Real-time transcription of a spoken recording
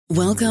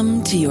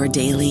Welcome to your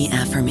daily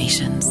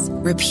affirmations.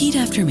 Repeat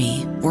after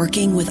me.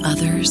 Working with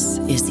others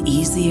is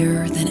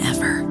easier than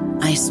ever.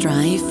 I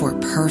strive for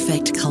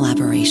perfect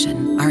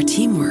collaboration. Our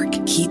teamwork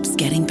keeps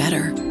getting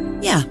better.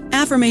 Yeah,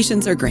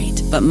 affirmations are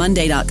great, but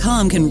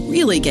Monday.com can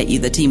really get you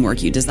the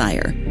teamwork you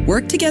desire.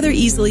 Work together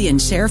easily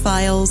and share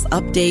files,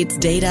 updates,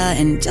 data,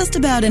 and just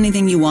about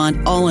anything you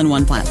want all in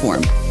one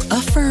platform.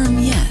 Affirm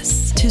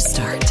yes to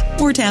start,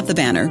 or tap the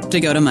banner to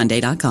go to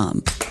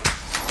Monday.com.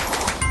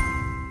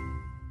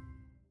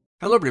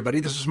 Hello, everybody.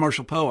 This is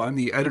Marshall Poe. I'm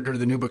the editor of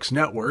the New Books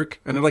Network,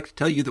 and I'd like to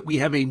tell you that we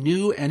have a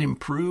new and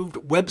improved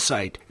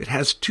website. It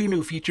has 2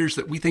 new features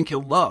that we think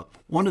you'll love.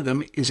 One of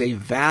them is a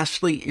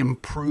vastly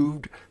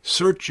improved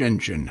search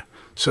engine,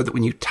 so that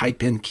when you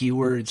type in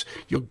keywords,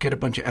 you'll get a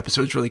bunch of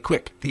episodes really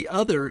quick. The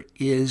other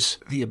is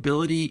the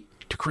ability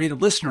to create a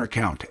listener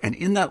account, and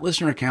in that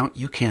listener account,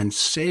 you can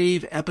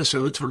save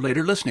episodes for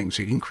later listening,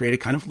 so you can create a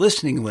kind of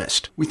listening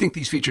list. We think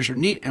these features are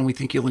neat, and we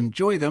think you'll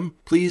enjoy them.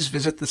 Please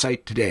visit the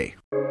site today.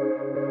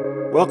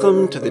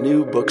 Welcome to the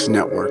New Books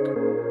Network.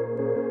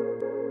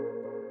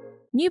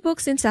 New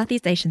Books in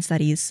Southeast Asian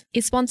Studies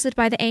is sponsored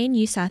by the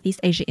ANU Southeast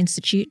Asia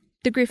Institute,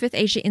 the Griffith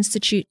Asia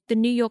Institute, the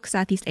New York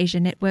Southeast Asia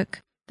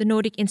Network, the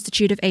Nordic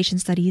Institute of Asian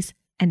Studies,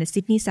 and the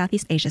Sydney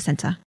Southeast Asia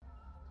Centre.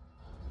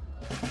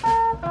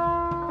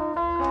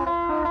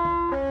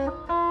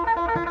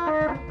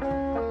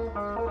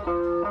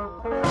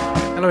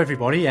 Hello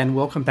everybody and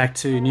welcome back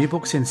to New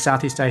Books in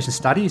Southeast Asian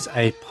Studies,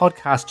 a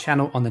podcast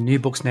channel on the New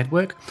Books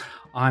Network.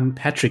 I'm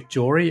Patrick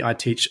Jory. I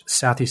teach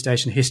Southeast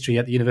Asian history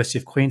at the University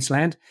of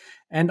Queensland,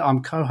 and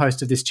I'm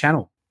co-host of this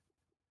channel.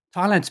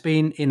 Thailand's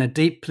been in a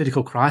deep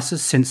political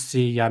crisis since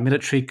the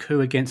military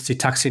coup against the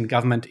Thaksin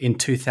government in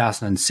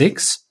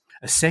 2006.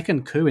 A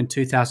second coup in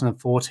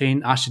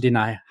 2014 ushered in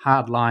a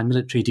hardline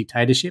military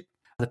dictatorship.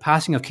 The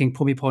passing of King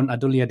Bhumibol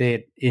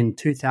Adulyadej in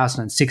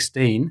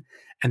 2016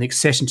 and the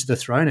accession to the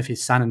throne of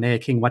his son and heir,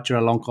 King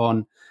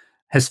Vajiralongkorn,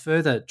 has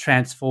further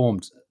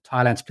transformed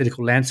Thailand's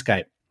political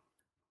landscape.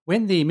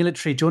 When the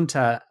military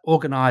junta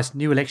organised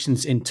new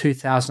elections in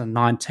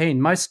 2019,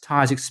 most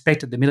Thais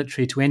expected the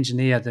military to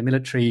engineer the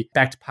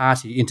military-backed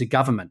party into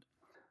government.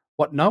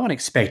 What no one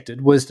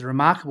expected was the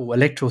remarkable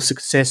electoral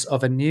success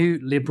of a new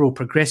liberal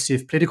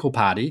progressive political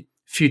party,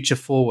 Future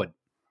Forward.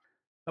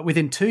 But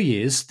within 2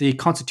 years, the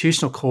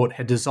Constitutional Court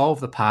had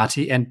dissolved the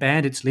party and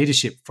banned its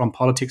leadership from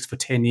politics for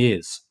 10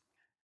 years.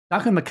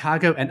 Duncan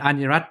Macago and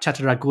Anyarat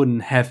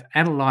Chattaragun have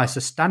analysed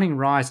the stunning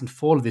rise and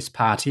fall of this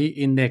party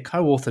in their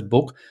co-authored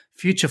book,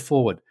 Future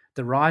Forward,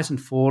 The Rise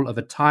and Fall of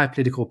a Thai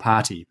Political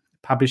Party,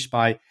 published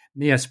by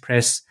Nias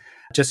Press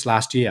just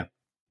last year.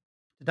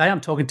 Today I'm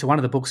talking to one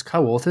of the book's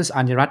co-authors,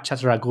 Anyarat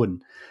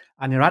Chattaragun.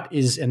 Anyarat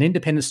is an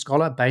independent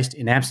scholar based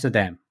in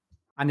Amsterdam.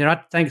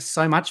 Anyarat, thanks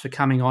so much for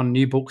coming on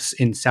New Books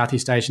in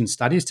Southeast Asian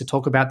Studies to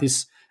talk about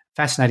this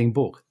fascinating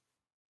book.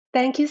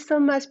 Thank you so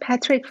much,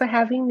 Patrick, for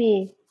having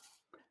me.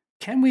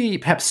 Can we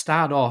perhaps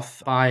start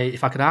off by,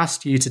 if I could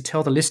ask you to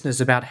tell the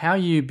listeners about how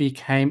you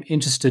became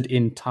interested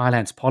in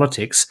Thailand's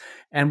politics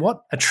and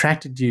what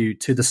attracted you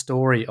to the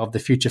story of the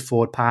Future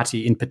Forward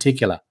Party in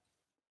particular?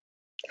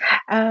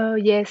 Oh,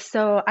 yes.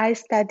 So I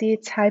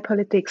studied Thai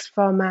politics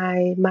for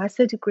my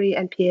master's degree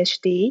and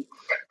PhD.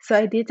 So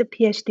I did a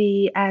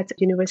PhD at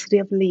University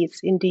of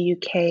Leeds in the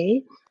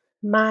UK.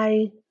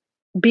 My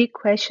big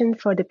question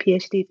for the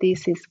PhD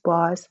thesis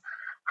was,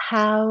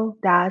 how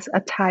does a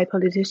Thai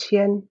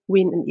politician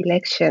win an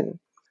election,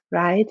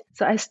 right?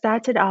 So I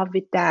started off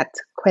with that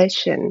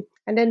question.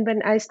 And then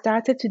when I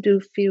started to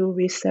do field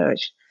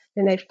research,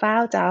 then I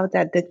found out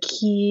that the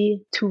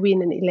key to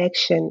win an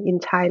election in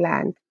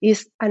Thailand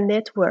is a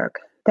network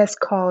that's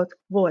called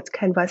vote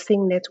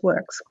canvassing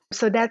networks.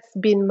 So that's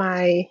been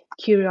my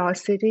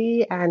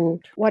curiosity.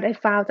 And what I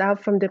found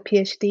out from the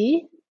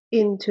PhD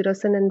in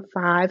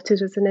 2005,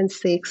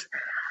 2006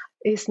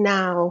 is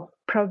now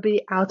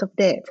probably out of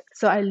date.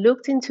 So I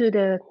looked into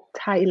the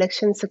Thai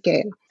elections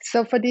again.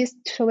 So for this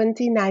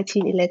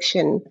 2019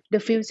 election, the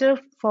Future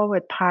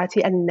Forward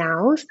Party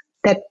announced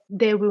that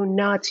they will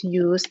not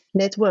use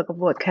network of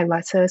vote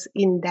canvassers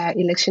in their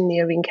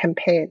electioneering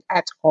campaign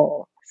at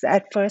all. So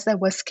at first I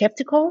was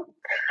skeptical,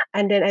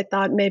 and then I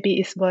thought maybe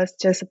it was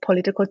just a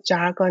political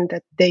jargon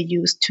that they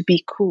used to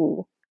be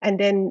cool. And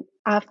then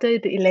after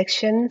the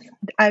elections,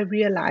 I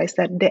realized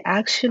that they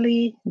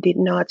actually did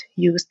not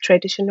use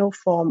traditional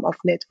form of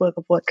network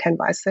of vote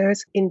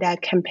canvassers in their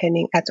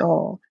campaigning at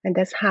all. And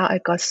that's how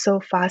I got so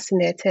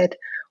fascinated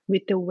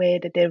with the way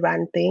that they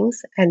run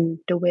things and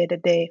the way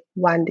that they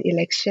won the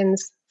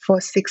elections for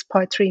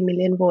 6.3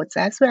 million votes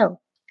as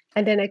well.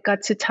 And then I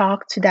got to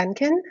talk to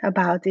Duncan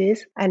about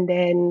this, and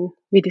then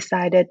we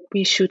decided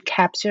we should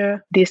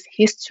capture this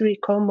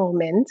historical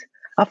moment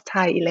of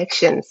Thai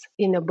elections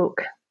in a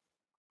book.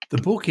 The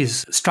book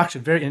is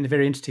structured in a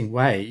very interesting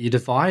way. You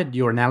divide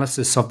your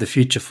analysis of the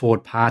Future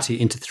Forward Party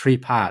into 3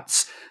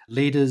 parts: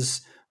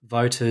 leaders,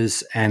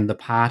 voters, and the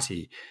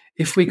party.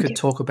 If we could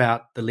talk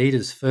about the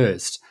leaders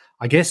first,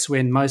 I guess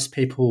when most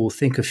people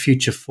think of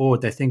Future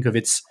Forward, they think of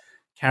its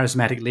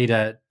charismatic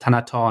leader,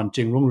 Thanathorn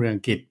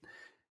Juangroongruangkit.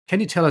 Can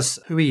you tell us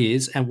who he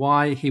is and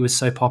why he was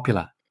so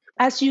popular?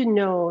 As you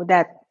know,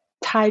 that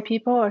Thai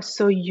people are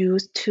so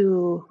used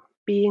to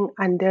being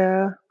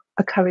under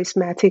a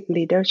charismatic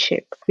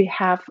leadership. We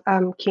have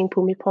King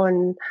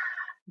Bhumibol,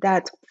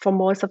 that for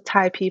most of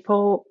Thai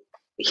people,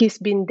 he's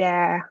been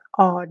there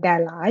all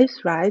their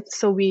lives, right?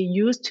 So we're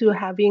used to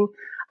having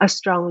a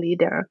strong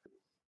leader.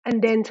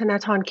 And then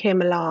Thanathorn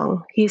came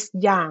along. He's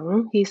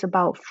young, he's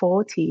about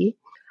 40,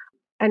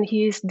 and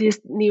he's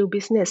this new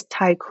business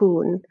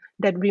tycoon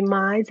that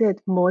reminded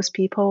most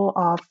people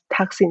of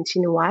Thaksin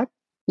Shinawatra,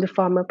 the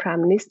former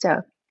prime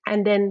minister.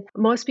 And then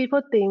most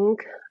people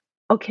think,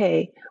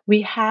 okay,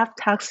 we have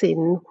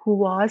Thaksin, who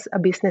was a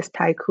business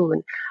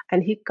tycoon,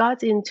 and he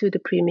got into the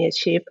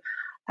premiership,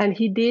 and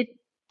he did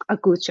a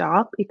good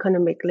job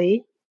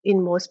economically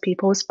in most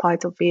people's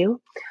point of view.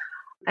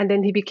 And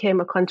then he became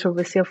a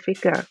controversial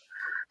figure.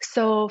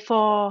 So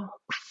for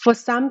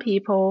some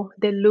people,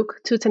 they look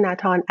to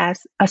Thanathorn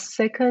as a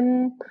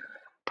second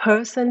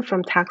person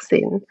from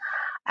Thaksin.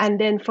 And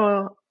then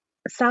for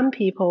some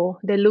people,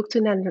 they look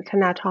to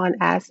Thanathorn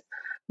as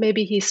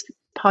maybe he's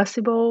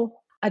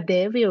possible a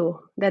devil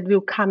that will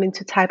come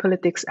into Thai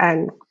politics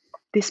and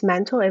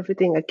dismantle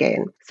everything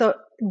again. So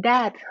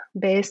that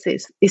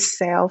basis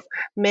itself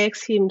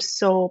makes him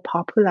so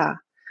popular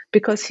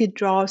because he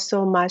draws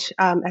so much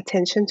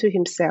attention to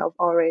himself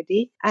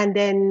already. And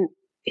then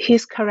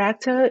his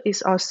character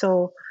is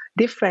also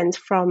different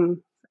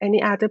from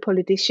any other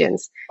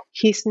politicians.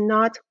 He's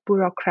not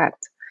bureaucrat.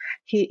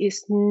 He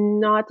is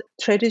not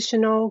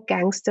traditional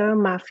gangster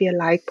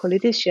mafia-like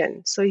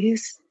politician. So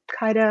he's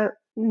kind of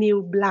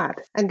new blood.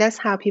 And that's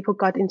how people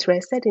got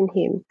interested in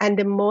him. And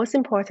the most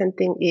important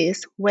thing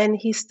is when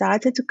he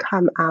started to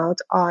come out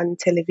on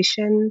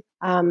television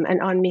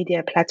and on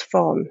media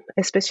platform,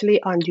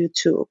 especially on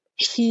YouTube,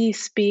 he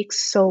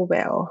speaks so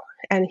well.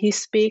 And he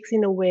speaks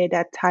in a way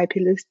that Thai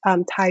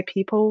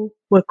people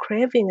were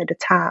craving at the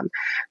time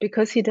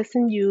because he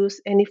doesn't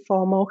use any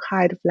formal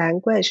kind of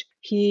language.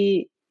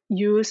 He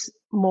uses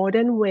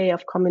modern way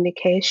of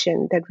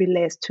communication that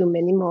relates to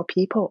many more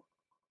people.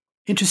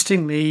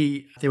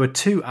 Interestingly, there were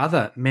two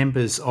other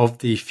members of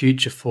the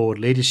Future Forward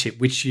leadership,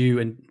 which you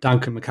and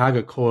Duncan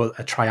Macargo call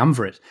a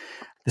triumvirate.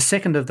 The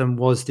second of them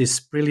was this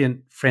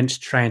brilliant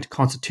French-trained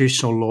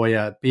constitutional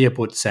lawyer,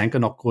 Bearbut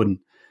Sankanokgun.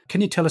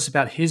 Can you tell us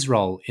about his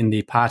role in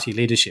the party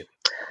leadership?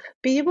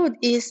 Bearbut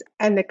is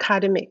an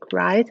academic,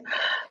 right?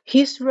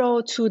 His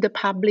role to the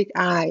public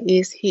eye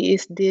is he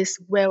is this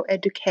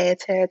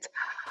well-educated,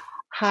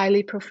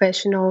 highly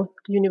professional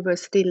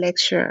university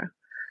lecturer.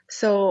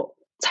 So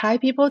Thai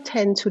people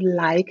tend to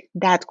like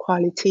that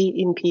quality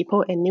in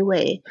people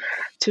anyway,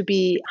 to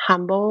be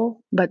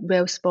humble but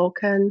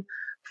well-spoken,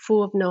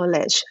 full of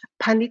knowledge.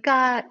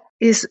 Panika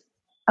is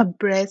a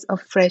breath of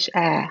fresh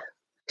air.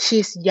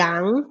 She's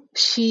young.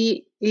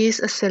 She is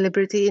a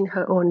celebrity in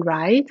her own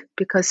right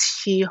because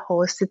she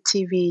hosted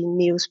TV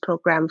news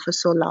program for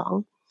so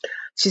long.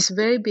 She's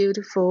very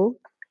beautiful.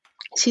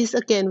 She's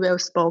again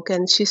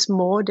well-spoken. She's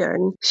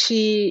modern.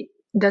 She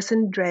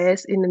doesn't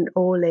dress in an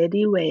old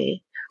lady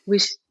way,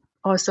 which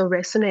also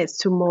resonates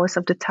to most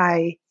of the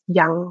Thai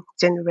young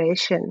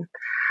generation.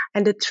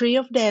 And the three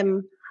of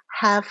them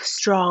have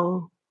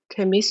strong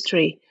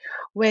chemistry.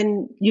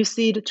 When you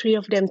see the three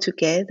of them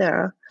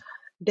together,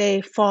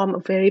 they form a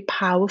very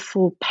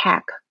powerful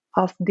pack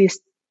of this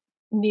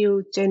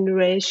new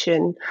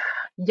generation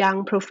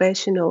young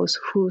professionals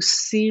who's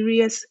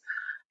serious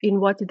in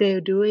what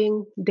they're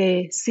doing.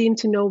 They seem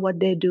to know what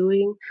they're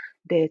doing.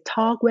 They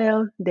talk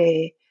well,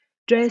 they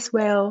dress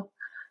well,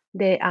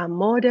 they are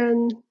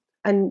modern,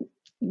 and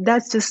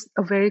that's just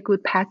a very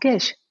good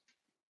package.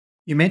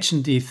 You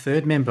mentioned the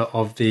third member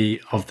of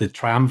the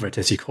triumvirate,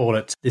 as you call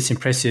it, this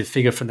impressive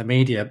figure from the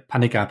media,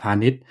 Panika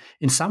Panit.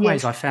 In some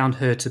ways, I found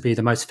her to be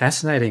the most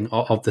fascinating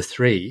of the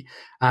three,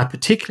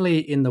 particularly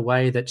in the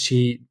way that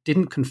she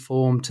didn't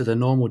conform to the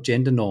normal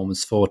gender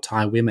norms for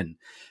Thai women.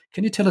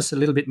 Can you tell us a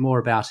little bit more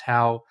about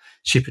how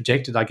she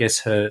projected, I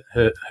guess, her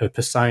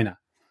persona?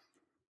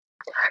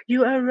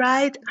 You are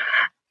right.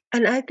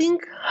 And I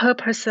think her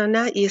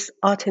persona is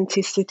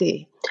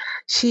authenticity.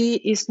 She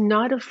is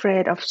not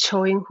afraid of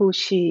showing who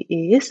she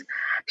is.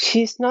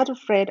 She's not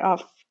afraid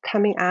of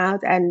coming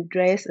out and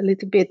dress a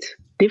little bit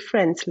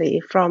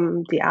differently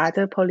from the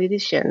other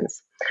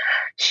politicians.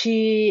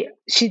 She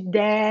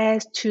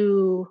dares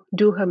to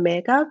do her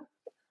makeup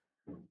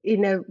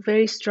in a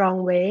very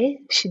strong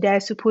way. She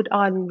dares to put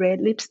on red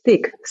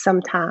lipstick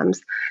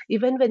sometimes,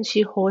 even when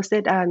she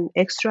hosted an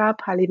extra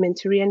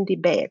parliamentarian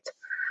debate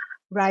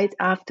right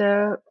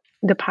after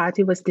the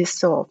party was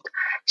dissolved.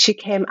 She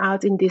came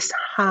out in this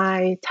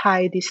high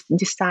Thai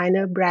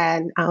designer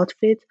brand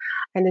outfit,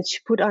 and then she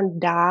put on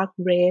dark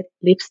red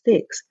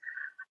lipsticks.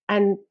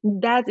 And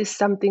that is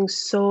something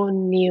so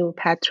new,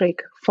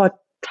 Patrick, for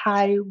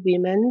Thai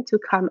women to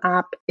come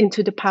up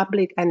into the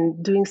public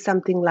and doing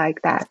something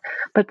like that.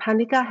 But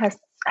Panika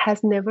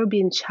has never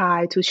been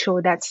shy to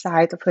show that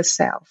side of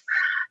herself.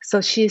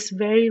 So she's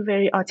very,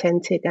 very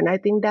authentic. And I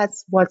think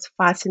that's what's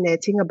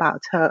fascinating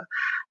about her.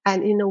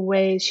 And in a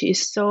way, she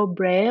is so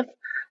brave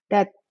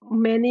that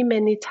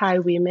many Thai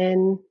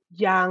women,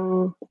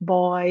 young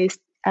boys,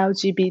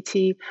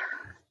 LGBT,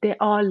 they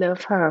all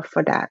love her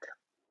for that.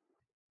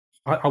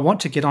 I want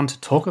to get on to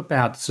talk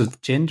about sort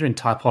of gender in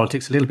Thai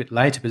politics a little bit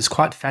later, but it's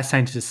quite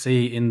fascinating to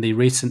see in the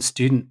recent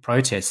student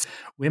protests,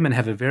 women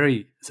have a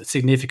very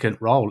significant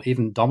role,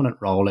 even dominant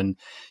role, and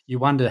you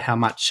wonder how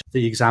much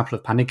the example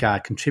of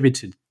Panika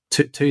contributed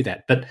to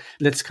that. But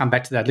let's come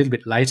back to that a little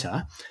bit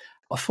later.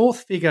 A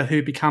fourth figure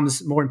who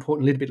becomes more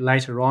important a little bit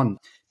later on,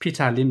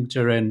 Pita Lim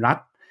Jaren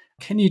Rat.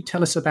 Can you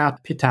tell us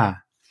about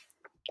Pita?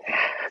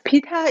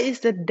 Pita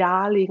is the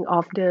darling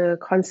of the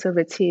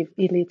conservative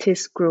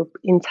elitist group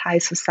in Thai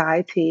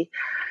society.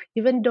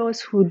 Even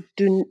those who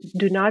do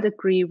not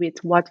agree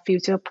with what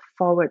Future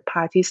Forward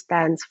Party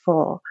stands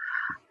for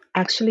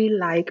actually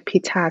like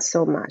Pita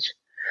so much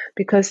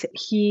because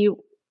he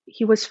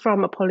was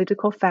from a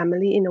political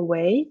family in a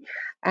way,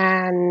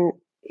 and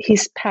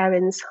his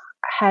parents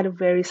had a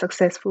very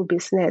successful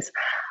business,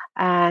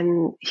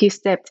 and he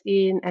stepped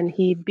in and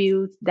he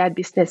built that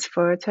business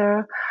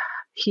further.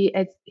 He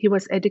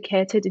was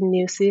educated in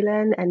New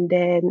Zealand, and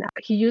then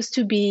he used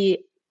to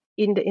be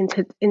in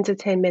the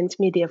entertainment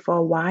media for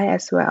a while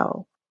as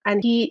well.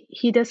 And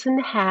he doesn't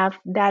have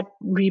that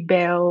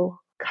rebel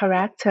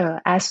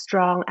character as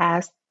strong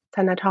as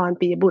Thanathorn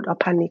Piyabut or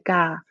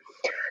Panika.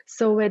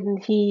 So when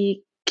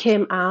he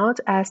came out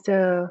as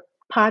the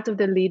part of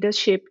the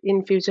leadership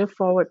in Future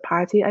Forward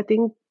Party, I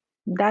think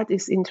that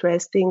is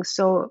interesting.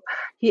 So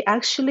he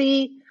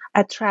actually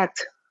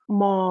attracts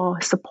more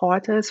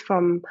supporters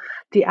from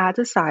the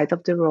other side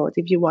of the road,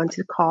 if you want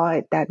to call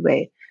it that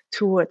way,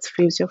 towards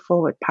Future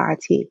Forward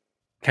Party.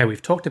 Okay,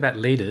 we've talked about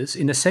leaders.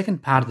 In the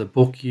second part of the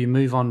book, you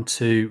move on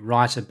to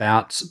write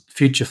about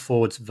Future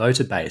Forward's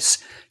voter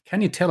base.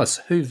 Can you tell us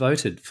who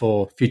voted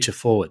for Future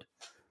Forward?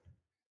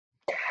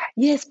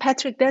 Yes,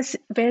 Patrick, that's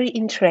very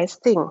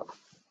interesting.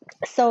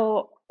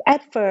 So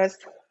at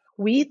first,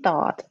 we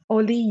thought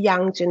only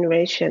young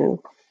generation,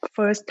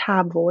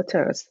 first-time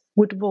voters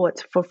would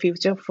vote for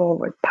Future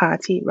Forward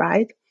Party,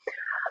 right?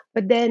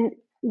 But then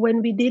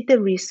when we did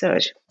the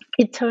research,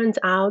 it turns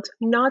out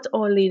not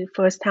only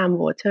first-time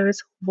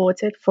voters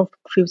voted for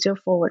Future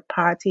Forward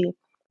Party.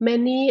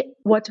 Many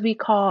what we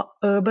call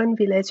urban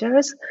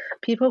villagers,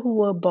 people who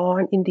were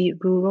born in the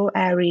rural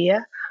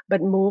area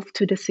but moved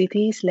to the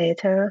cities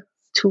later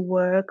to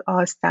work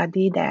or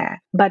study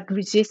there, but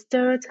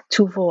registered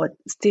to vote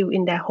still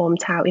in their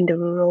hometown in the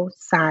rural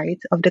side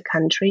of the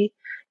country,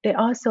 they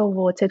also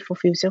voted for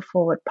Future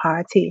Forward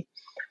Party.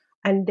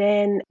 And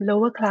then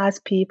lower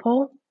class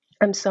people,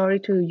 I'm sorry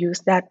to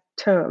use that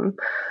term,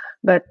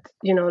 but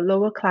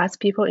lower class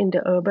people in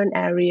the urban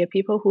area,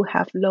 people who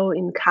have low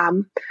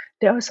income,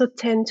 they also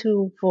tend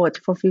to vote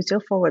for Future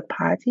Forward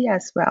Party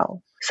as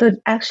well. So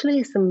actually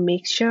it's a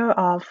mixture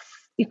of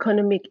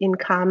economic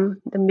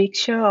income, the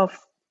mixture of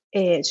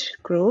age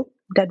group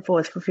that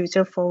votes for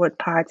Future Forward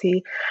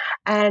Party.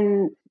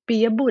 And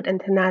Piyabut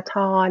and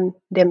Thanathorn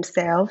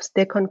themselves,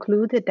 they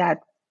concluded that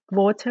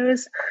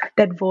voters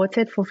that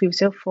voted for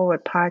Future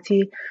Forward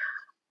Party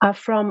are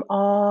from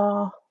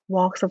all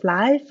walks of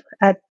life,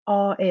 at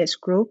all age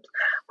groups,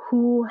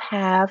 who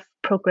have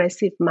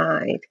progressive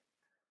mind.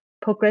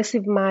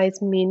 Progressive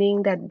minds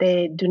meaning that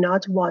they do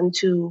not want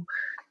to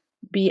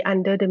be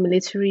under the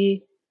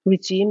military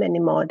regime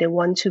anymore. They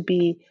want to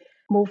be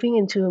moving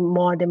into a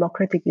more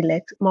democratic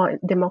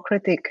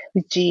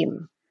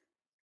regime.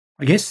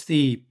 I guess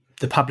the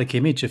public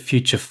image of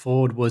Future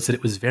Forward was that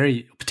it was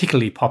very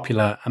particularly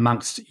popular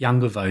amongst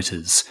younger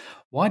voters.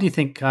 Why do you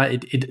think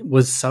it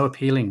was so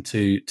appealing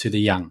to the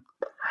young?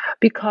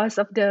 Because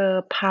of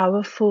the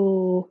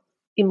powerful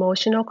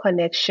emotional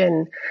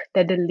connection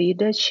that the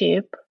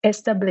leadership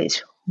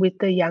established with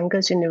the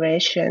younger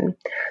generation.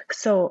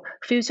 So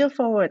Future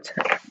Forward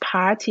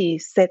Party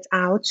set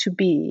out to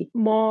be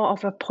more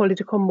of a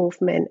political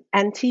movement,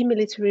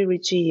 anti-military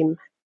regime,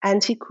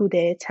 anti-coup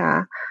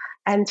d'etat,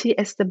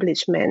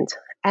 anti-establishment,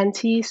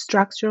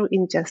 anti-structural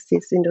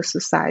injustice in the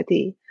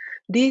society.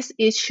 These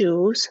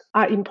issues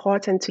are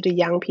important to the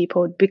young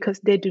people because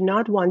they do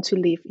not want to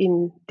live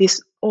in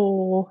this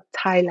old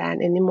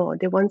Thailand anymore.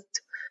 They want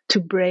to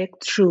break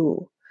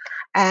through.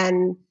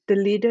 And the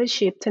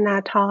leadership,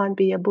 Thanathorn,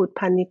 Piyabut,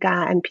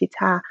 Panika, and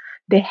Pita,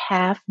 they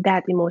have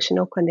that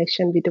emotional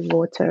connection with the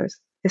voters,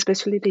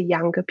 especially the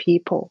younger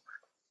people.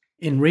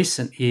 In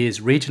recent years,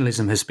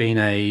 regionalism has been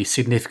a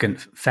significant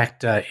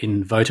factor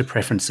in voter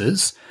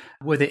preferences.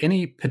 Were there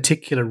any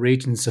particular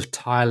regions of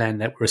Thailand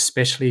that were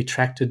especially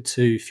attracted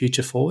to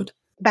Future Forward?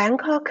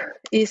 Bangkok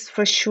is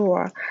for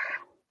sure.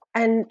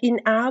 And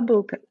in our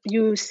book,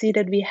 you see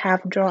that we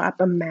have drawn up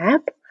a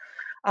map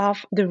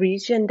of the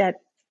region that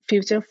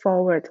Future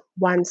Forward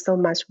won so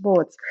much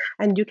votes.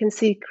 And you can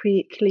see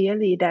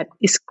clearly that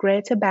it's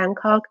Greater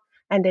Bangkok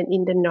and then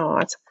in the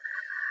north.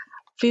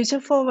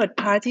 Future Forward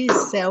Party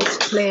itself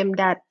claimed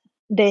that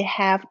they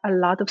have a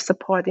lot of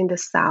support in the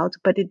south,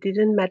 but it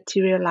didn't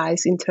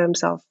materialize in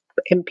terms of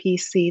MP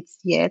seats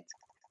yet.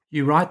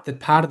 You write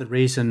that part of the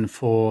reason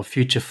for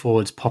Future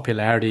Forward's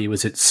popularity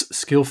was its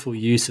skillful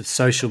use of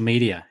social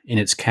media in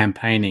its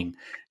campaigning.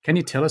 Can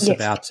you tell us Yes.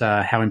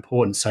 about how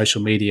important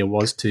social media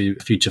was to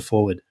Future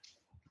Forward?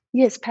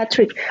 Yes,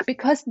 Patrick,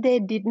 because they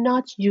did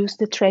not use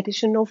the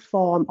traditional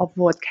form of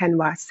vote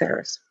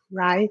canvassers,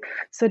 right?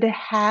 So they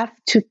have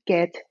to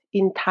get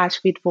in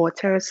touch with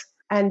voters.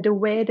 And the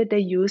way that they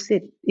use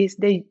it is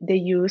they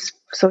use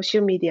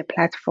social media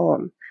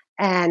platform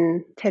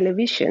and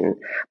television.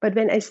 But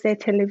when I say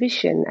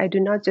television, I do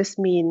not just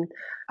mean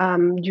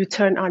you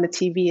turn on the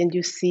TV and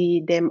you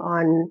see them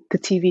on the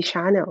TV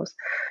channels.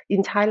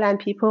 In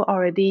Thailand, people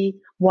already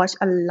watch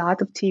a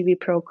lot of TV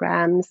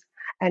programs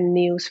and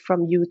news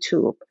from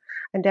YouTube.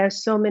 And there are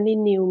so many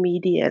new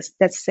medias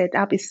that set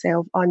up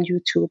itself on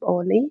YouTube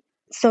only.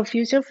 So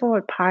Future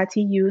Forward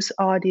Party use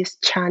all these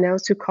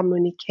channels to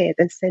communicate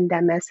and send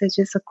their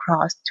messages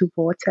across to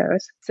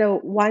voters. So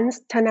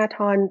once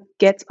Thanathorn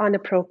gets on a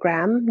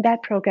program,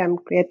 that program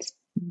gets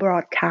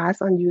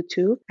broadcast on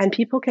YouTube, and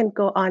people can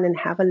go on and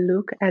have a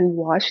look and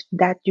watch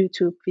that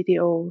YouTube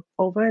video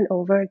over and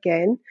over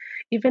again,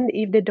 even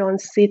if they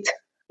don't sit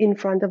in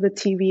front of the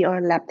TV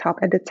or laptop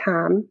at the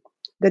time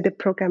that the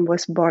program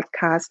was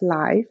broadcast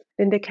live,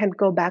 then they can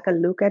go back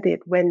and look at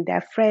it when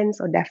their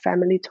friends or their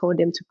family told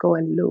them to go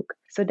and look.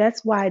 So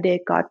that's why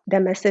they got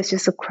their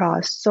messages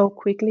across so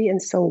quickly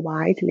and so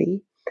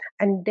widely.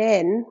 And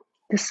then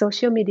the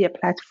social media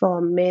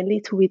platform,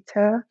 mainly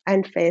Twitter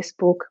and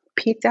Facebook,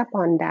 picked up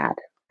on that.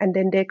 And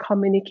then they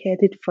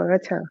communicated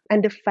further.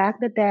 And the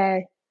fact that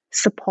their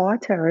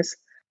supporters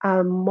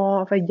are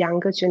more of a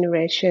younger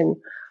generation,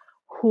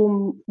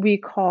 whom we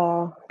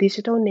call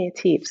digital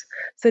natives.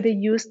 So they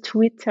use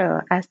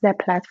Twitter as their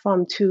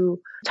platform to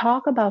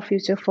talk about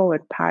Future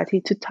Forward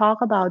Party, to talk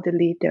about the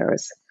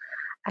leaders.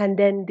 And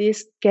then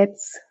this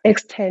gets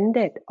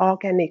extended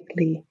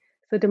organically.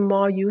 So the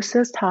more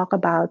users talk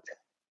about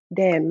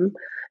them,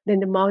 then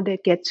the more they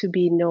get to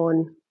be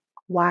known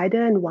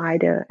wider and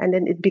wider. And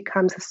then it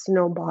becomes a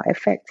snowball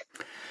effect.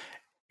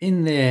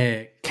 In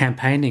their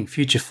campaigning,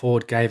 Future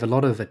Forward gave a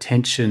lot of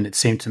attention, it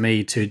seemed to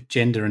me, to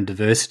gender and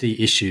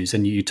diversity issues,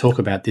 and you talk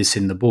about this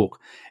in the book.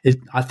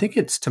 I think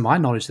it's, to my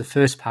knowledge, the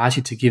first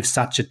party to give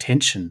such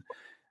attention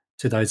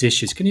to those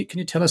issues. Can you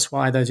tell us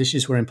why those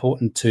issues were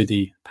important to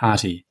the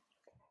party?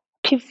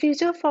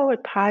 Future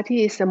Forward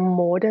Party is a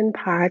modern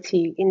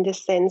party in the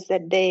sense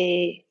that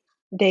they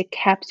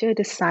capture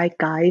the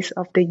zeitgeist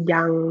of the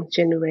young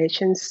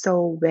generation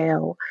so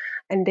well.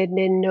 And then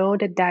they know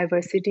that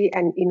diversity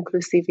and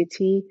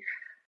inclusivity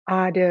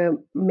are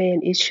the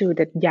main issue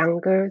that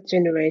younger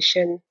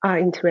generation are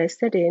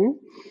interested in.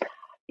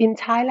 In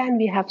Thailand,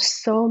 we have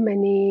so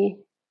many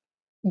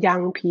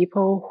young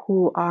people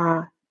who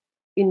are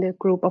in the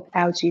group of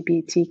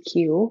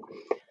LGBTQ,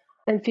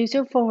 and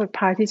Future Forward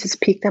Party just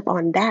picked up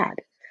on that.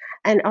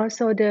 And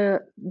also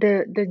the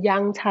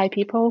young Thai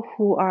people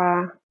who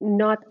are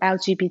not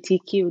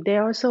LGBTQ, they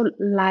also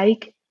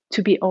like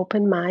to be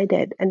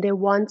open-minded, and they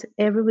want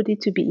everybody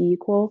to be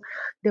equal.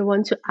 They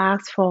want to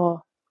ask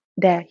for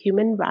their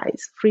human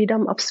rights,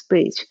 freedom of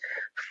speech,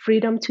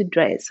 freedom to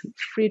dress,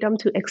 freedom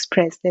to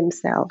express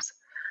themselves.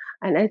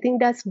 And I think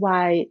that's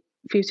why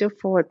Future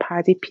Forward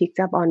Party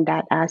picked up on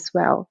that as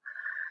well.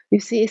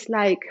 You see, it's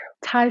like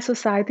Thai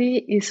society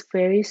is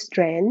very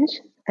strange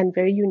and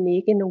very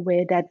unique in a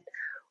way that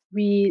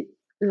we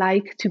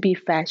like to be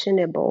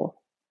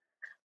fashionable.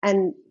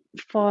 And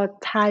for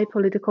Thai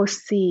political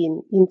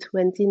scene in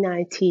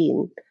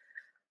 2019,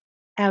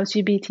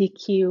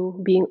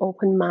 LGBTQ, being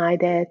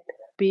open-minded,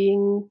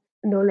 being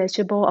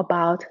knowledgeable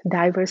about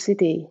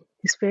diversity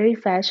is very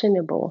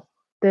fashionable.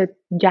 The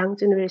young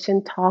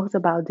generation talks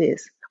about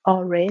this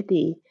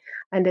already.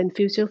 And then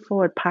Future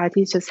Forward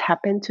Party just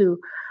happen to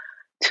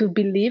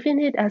believe in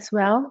it as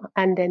well.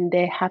 And then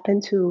they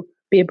happen to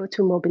be able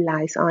to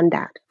mobilize on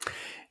that.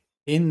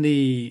 In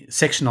the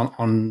section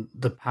on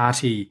the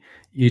party,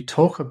 you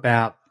talk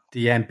about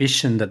the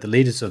ambition that the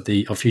leaders of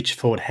Future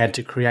Forward had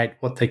to create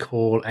what they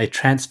call a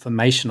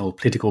transformational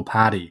political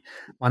party,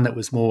 one that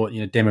was more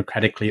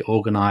democratically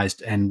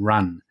organised and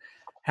run.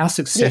 How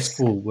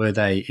successful were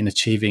they in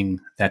achieving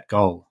that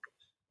goal?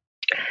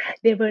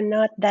 They were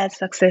not that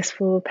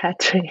successful,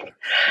 Patrick.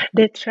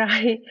 They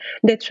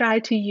try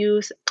to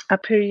use a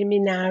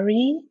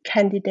preliminary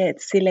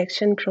candidate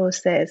selection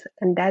process,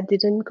 and that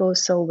didn't go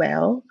so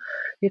well.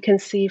 You can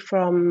see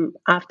from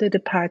after the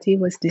party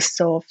was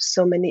dissolved,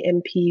 so many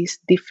MPs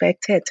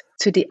defected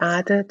to the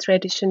other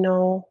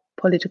traditional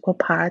political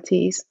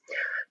parties.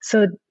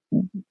 So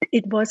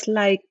it was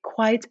like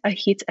quite a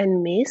hit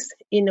and miss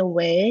in a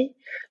way,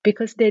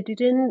 because they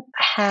didn't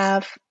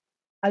have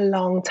a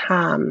long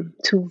time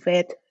to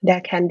vet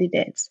their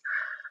candidates,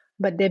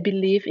 but they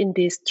believe in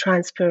this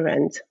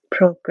transparent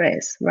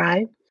progress,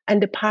 right?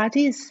 And the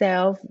party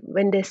itself,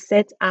 when they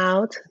set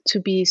out to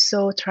be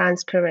so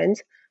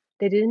transparent,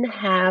 they didn't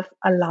have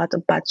a lot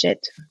of budget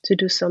to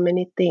do so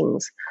many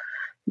things.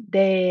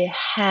 They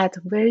had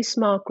a very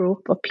small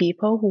group of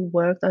people who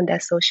worked on their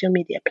social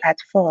media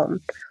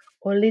platform,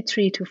 only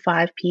 3 to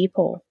 5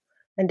 people.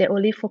 And they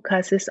only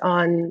focuses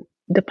on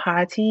the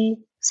party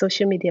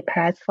social media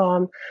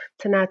platform,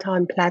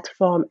 Thanathorn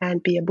platform,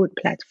 and Piyabut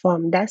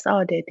platform. That's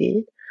all they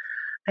did.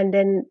 And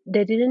then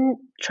they didn't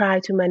try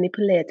to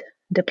manipulate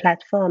the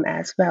platform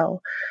as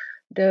well.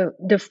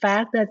 The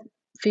fact that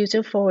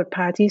Future Forward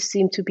parties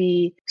seem to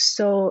be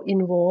so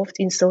involved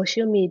in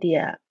social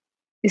media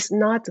is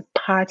not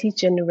party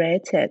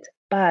generated,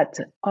 but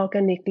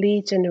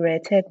organically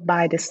generated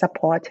by the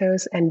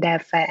supporters and their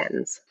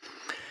fans.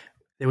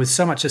 There was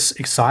so much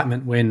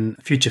excitement when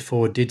Future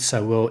Forward did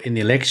so well in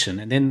the election,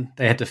 and then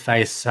they had to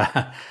face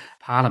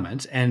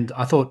Parliament. And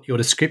I thought your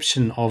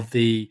description of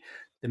the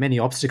many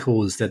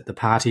obstacles that the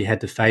party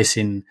had to face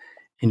in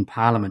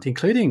Parliament,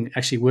 including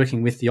actually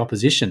working with the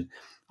opposition,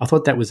 I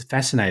thought that was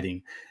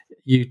fascinating.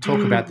 You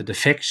talk about the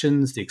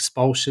defections, the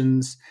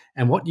expulsions,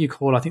 and what you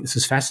call, I think this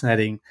is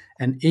fascinating,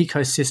 an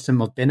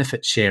ecosystem of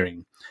benefit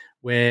sharing,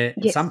 where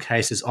in some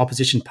cases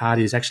opposition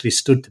parties actually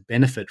stood to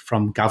benefit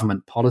from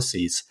government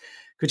policies.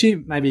 Could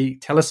you maybe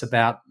tell us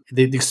about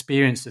the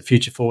experience that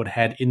Future Forward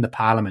had in the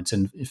Parliament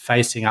and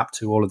facing up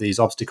to all of these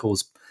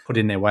obstacles put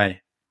in their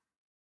way?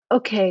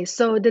 Okay,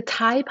 so the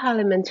Thai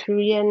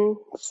parliamentarians,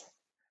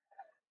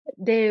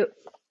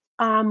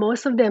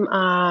 most of them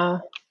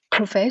are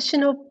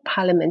professional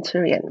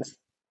parliamentarians,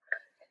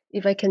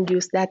 if I can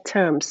use that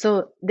term.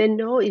 So they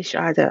know each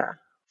other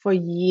for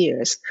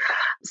years.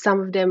 Some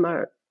of them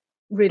are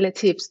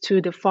relatives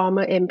to the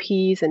former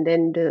MPs, and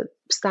then the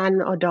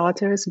son or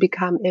daughters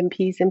become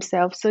MPs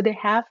themselves. So they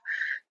have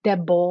their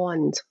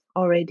bond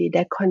already,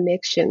 their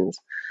connections.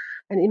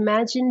 And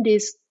imagine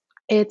these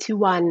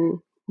 81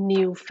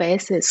 new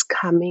faces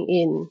coming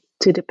in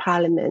to the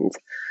parliament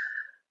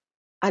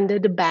under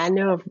the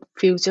banner of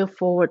Future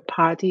Forward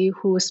Party,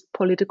 whose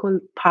political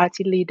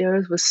party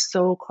leaders was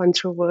so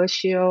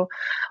controversial,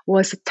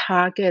 was a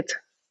target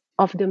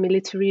of the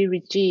military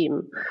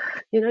regime.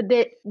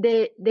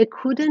 They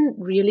couldn't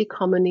really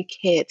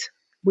communicate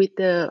with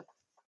the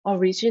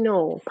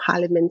original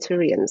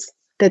parliamentarians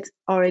that's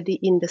already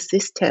in the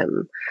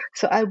system.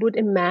 So I would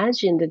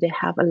imagine that they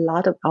have a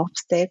lot of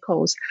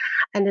obstacles.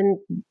 And then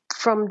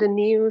from the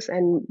news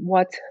and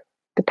what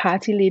the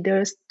party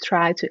leaders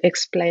try to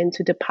explain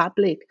to the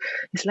public,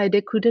 it's like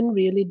they couldn't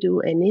really do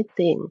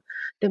anything.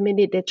 The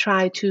minute they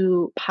try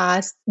to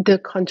pass the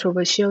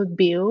controversial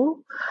bill,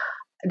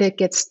 they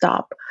get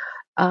stopped.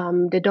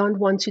 They don't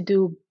want to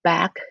do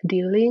back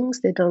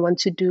dealings. They don't want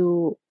to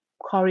do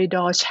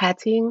corridor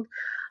chatting.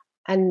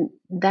 And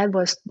that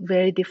was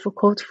very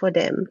difficult for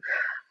them.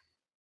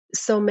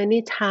 So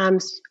many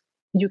times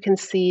you can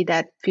see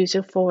that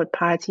Future Forward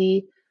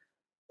Party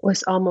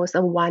was almost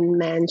a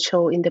one-man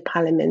show in the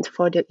parliament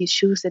for the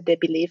issues that they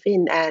believe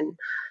in, and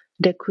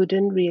they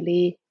couldn't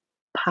really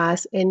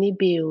pass any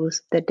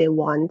bills that they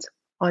want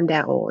on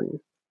their own.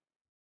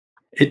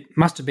 It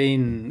must have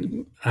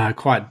been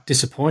quite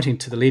disappointing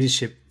to the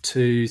leadership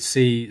to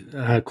see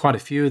quite a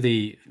few of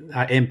the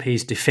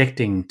MPs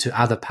defecting to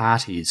other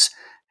parties.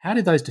 How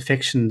did those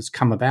defections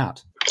come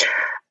about?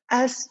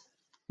 As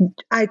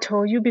I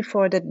told you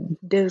before, that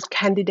the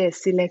candidate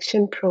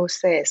selection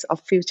process of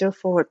Future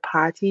Forward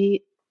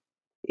Party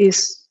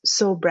is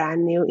so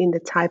brand new in the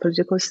Thai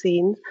political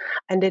scene,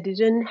 and they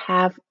didn't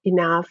have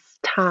enough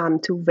time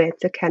to vet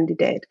the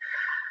candidate.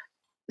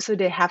 So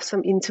they have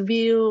some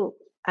interview,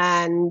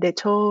 and they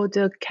told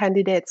the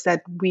candidates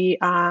that we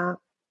are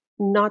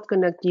not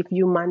going to give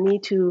you money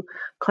to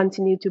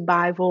continue to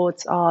buy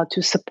votes or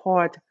to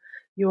support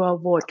your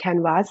vote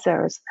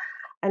canvassers.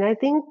 And I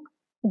think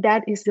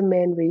that is the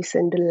main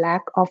reason, the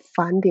lack of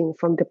funding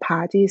from the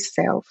party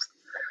itself,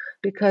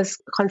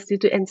 because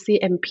constituency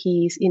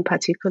MPs in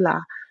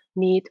particular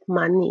need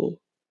money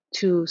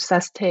to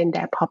sustain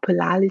their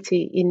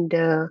popularity in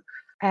the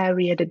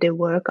area that they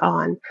work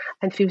on.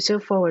 And Future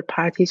Forward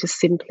Party just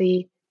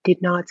simply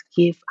did not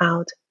give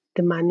out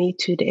the money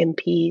to the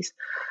MPs.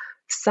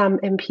 Some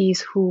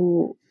MPs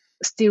who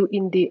still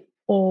in the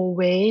old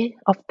way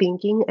of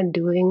thinking and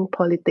doing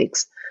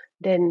politics,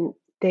 then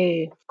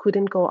they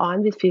couldn't go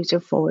on with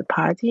Future Forward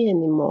Party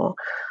anymore.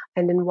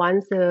 And then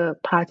once the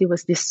party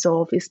was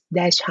dissolved, it's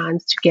their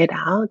chance to get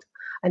out.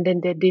 And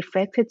then they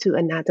defected to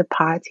another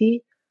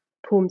party,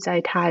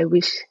 Phumchai Thai,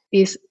 which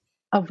is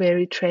a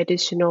very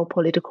traditional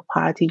political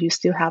party. You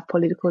still have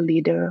political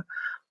leader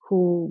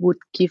who would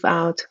give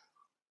out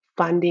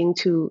funding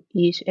to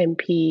each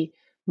MP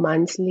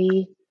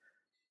monthly.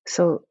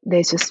 So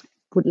they just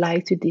would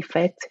like to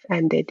defect,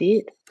 and they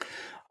did.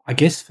 I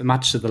guess for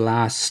much of the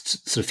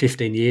last sort of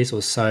 15 years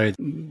or so,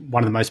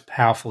 one of the most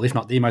powerful, if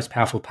not the most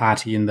powerful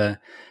party in the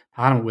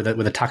parliament with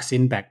the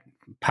Thaksin-backed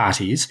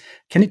parties.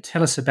 Can you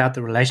tell us about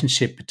the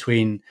relationship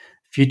between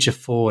Future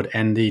Forward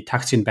and the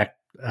Thaksin-backed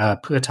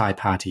Pheu Thai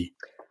party?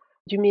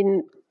 You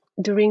mean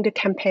during the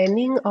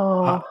campaigning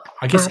or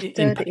I guess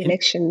after the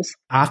elections?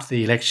 After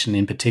the election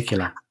in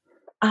particular.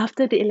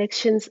 After the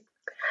elections,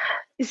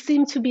 it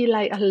seemed to be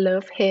like a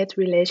love-hate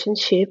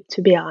relationship,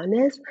 to be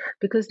honest,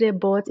 because they're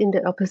both in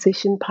the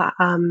opposition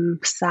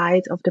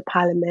side of the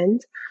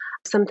parliament.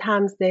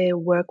 Sometimes they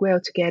work well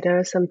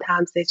together,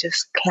 sometimes they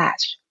just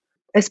clash,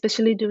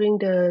 especially during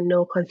the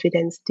no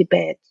confidence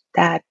debate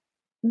that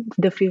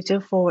the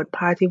Future Forward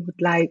Party would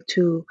like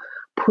to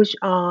push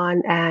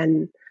on,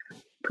 and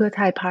Pheu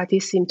Thai party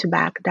seemed to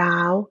back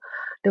down.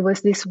 there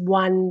was this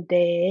one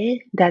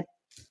day that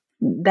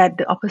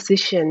the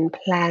opposition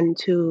planned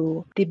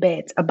to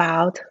debate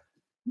about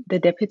the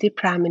Deputy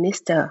Prime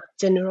Minister,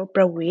 General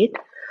Pravith,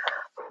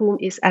 whom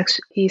is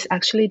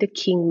actually the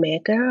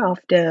kingmaker of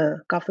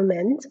the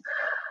government.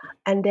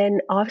 And then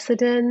all of a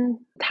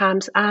sudden,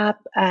 time's up,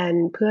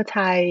 and Pheu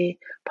Thai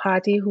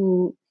party,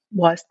 who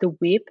was the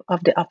whip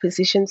of the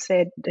opposition,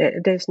 said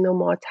there's no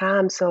more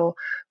time, so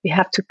we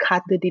have to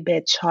cut the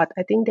debate short.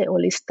 I think they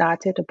only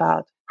started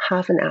about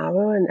half an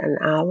hour and an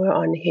hour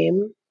on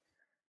him.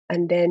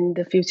 And then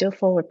the Future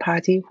Forward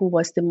Party, who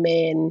was the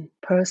main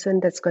person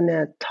that's going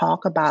to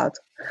talk about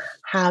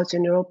how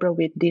General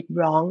Pravith did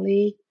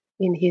wrongly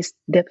in his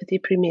deputy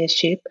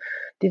premiership,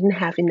 didn't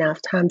have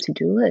enough time to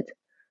do it.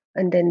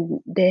 And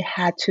then they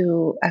had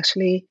to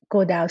actually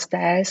go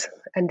downstairs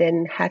and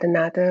then had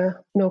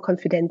another no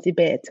confidence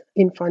debate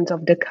in front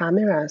of the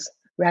cameras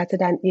rather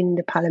than in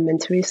the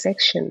parliamentary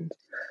section.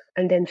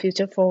 And then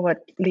Future Forward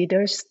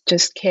leaders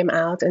just came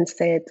out and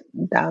said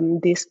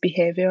this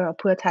behavior of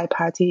Pheu Thai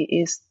party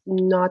is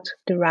not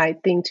the right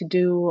thing to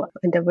do.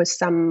 And there was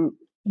some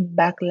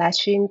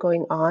backlashing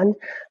going on.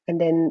 And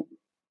then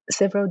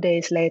several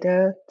days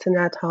later,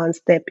 Thanathorn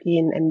stepped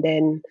in, and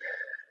then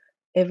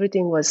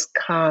everything was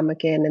calm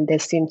again, and they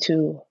seemed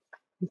to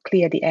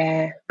clear the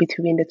air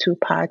between the two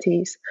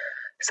parties.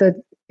 So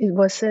it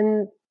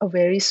wasn't a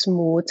very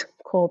smooth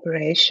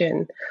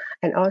cooperation,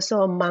 and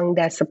also among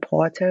their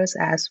supporters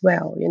as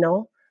well.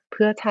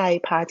 Pheu Thai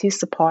party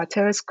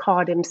supporters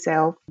call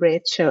themselves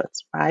red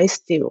shirts, right?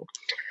 Still,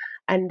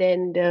 and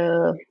then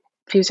the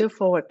Future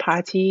Forward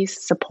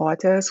Party's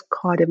supporters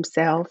call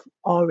themselves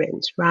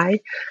orange,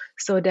 right?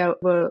 So they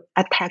were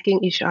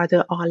attacking each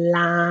other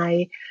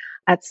online.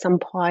 At some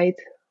point,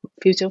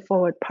 Future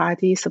Forward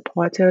Party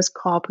supporters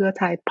call Pheu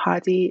Thai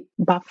Party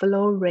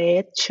Buffalo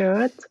Red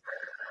Shirt.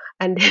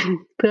 And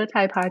then Pheu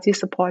Thai Party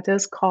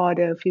supporters call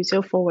the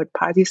Future Forward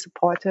Party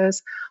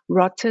supporters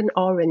Rotten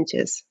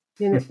Oranges.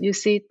 You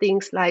see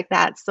things like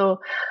that. So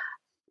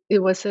it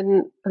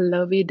wasn't a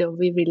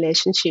lovey-dovey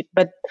relationship.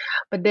 But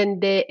then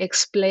they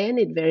explain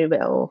it very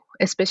well,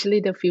 especially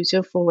the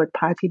Future Forward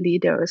Party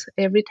leaders.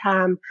 Every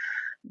time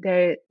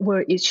there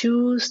were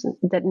issues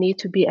that need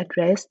to be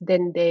addressed,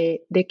 then they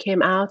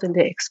came out and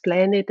they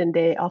explained it and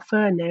they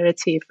offer a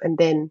narrative, and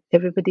then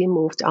everybody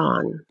moved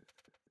on.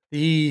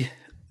 The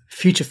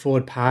Future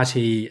Forward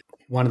Party,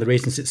 one of the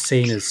reasons it's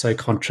seen as so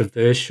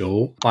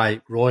controversial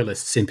by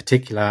royalists in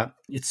particular,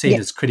 it's seen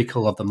as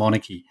critical of the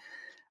monarchy.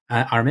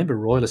 I remember a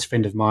royalist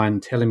friend of mine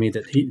telling me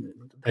that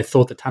they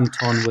thought that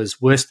Thanathorn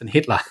was worse than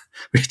Hitler,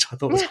 which I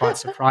thought was quite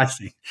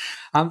surprising.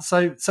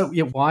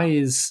 Why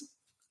is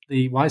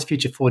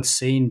Future Forward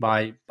seen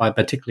by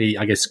particularly,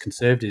 I guess,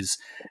 conservatives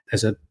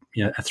as a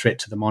threat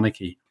to the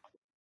monarchy?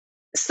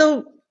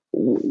 So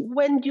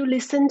when you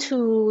listen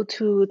to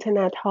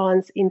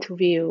Thanathorn's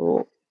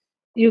interview,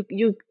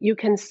 you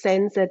can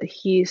sense that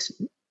he's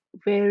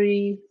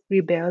very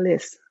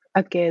rebellious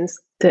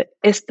against the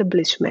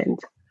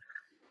establishment.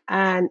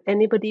 And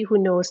anybody who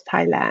knows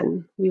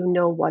Thailand will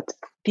know what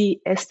the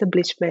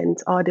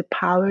establishment or the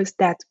powers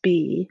that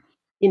be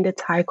in the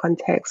Thai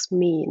context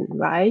mean,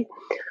 right?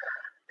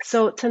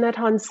 So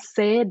Thanathorn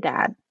said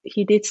that.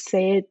 He did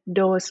say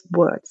those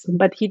words,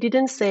 but he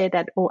didn't say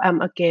that,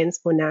 I'm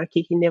against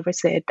monarchy. He never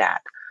said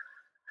that.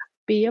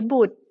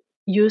 Piyabut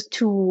used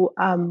to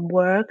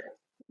work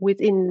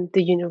within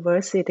the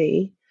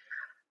university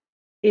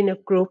in a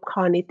group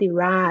called Niti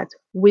Raj,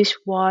 which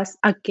was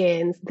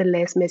against the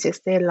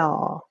lèse-majesté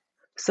law.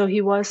 So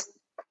he was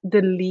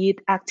the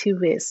lead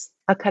activist,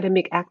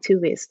 academic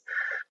activist,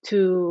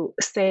 to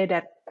say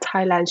that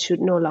Thailand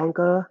should no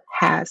longer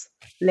has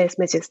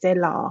lèse-majesté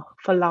law.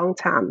 For a long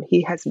time,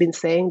 he has been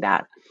saying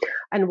that.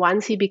 And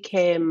once he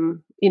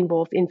became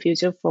involved in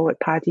Future Forward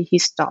Party, he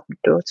stopped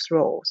those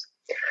roles.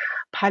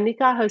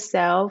 Panika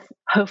herself,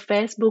 her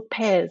Facebook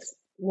page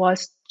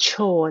was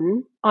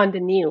shown on the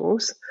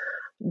news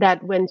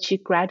that when she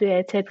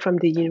graduated from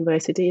the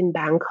university in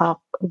Bangkok,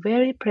 a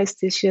very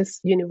prestigious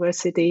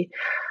university,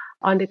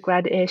 on the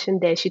graduation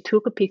day, she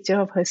took a picture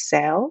of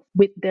herself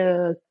with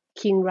the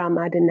King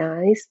Rama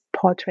IX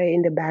portrait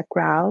in the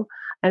background,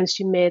 and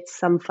she made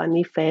some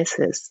funny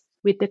faces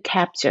with the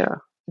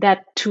capture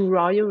that to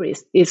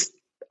royalists is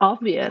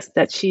obvious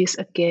that she's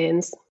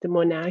against the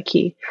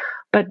monarchy.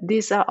 But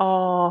these are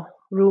all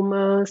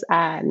rumors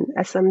and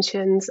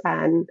assumptions,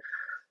 and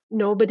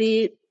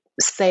nobody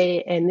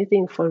say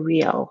anything for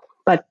real.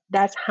 But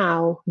that's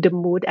how the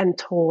mood and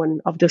tone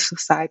of the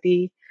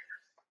society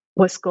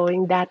was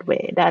going that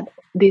way, that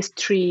these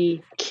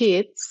three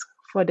kids,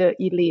 for the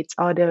elites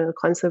or the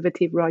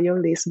conservative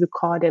royalists, we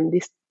call them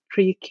these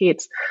three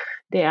kids,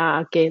 they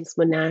are against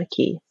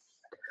monarchy.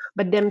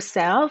 But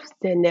themselves,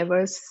 they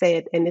never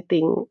said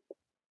anything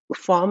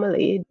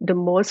formally. The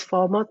most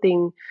formal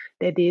thing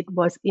they did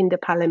was in the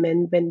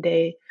parliament when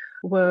they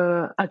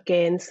were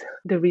against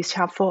the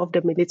reshuffle of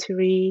the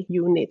military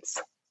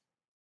units.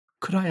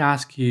 Could I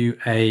ask you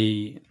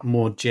a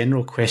more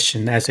general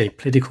question as a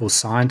political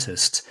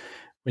scientist?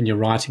 When you're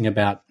writing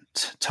about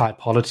Thai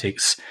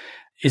politics,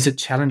 is it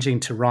challenging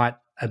to write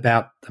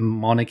about the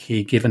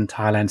monarchy given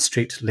Thailand's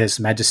strict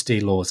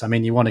lèse-majesté laws? I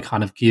mean, you want to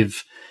kind of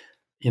give,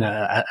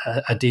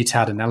 a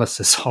detailed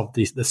analysis of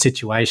the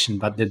situation,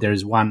 but there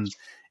is one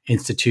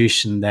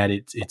institution that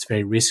it's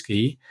very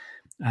risky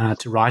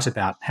to write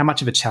about. How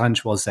much of a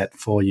challenge was that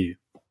for you?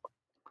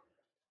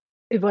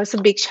 It was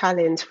a big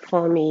challenge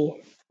for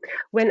me.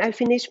 When I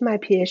finished my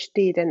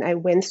PhD, then I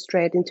went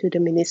straight into the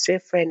Ministry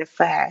of Foreign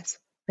Affairs,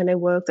 and I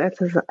worked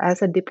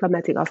as a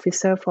diplomatic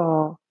officer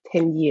for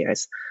 10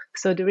 years.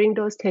 So during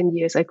those 10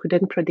 years, I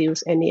couldn't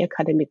produce any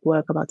academic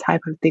work about Thai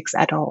politics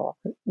at all.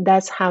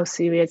 That's how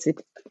serious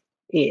it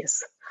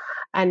is.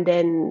 And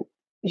then,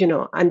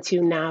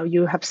 until now,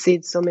 you have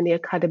seen so many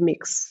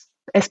academics,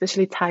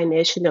 especially Thai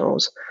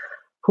nationals,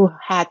 who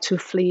had to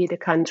flee the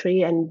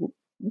country, and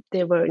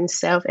they were in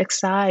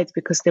self-exile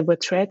because they were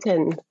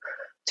threatened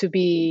to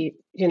be,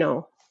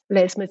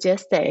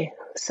 lèse-majesté.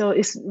 So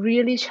it's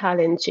really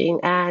challenging.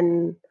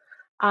 And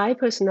I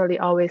personally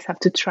always have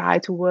to try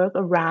to work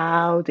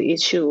around the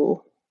issue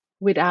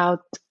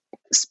without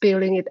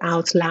spilling it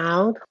out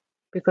loud,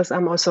 because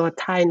I'm also a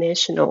Thai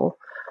national.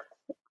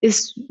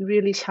 It's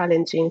really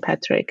challenging,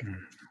 Patrick.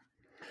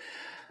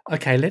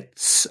 Okay,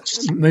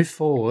 let's move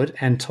forward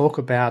and talk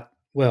about,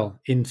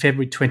 in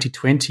February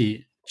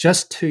 2020,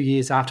 just 2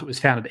 years after it was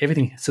founded,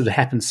 everything sort of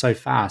happened so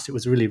fast. It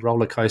was a really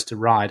roller coaster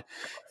ride.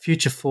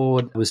 Future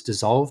Forward was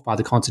dissolved by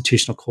the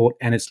Constitutional Court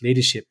and its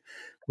leadership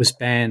was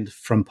banned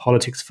from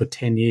politics for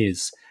 10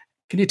 years.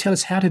 Can you tell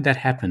us, how did that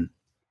happen?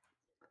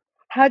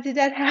 How did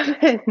that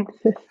happen?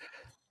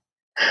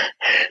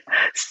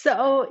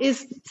 So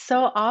it's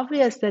so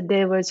obvious that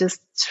they were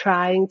just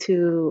trying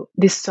to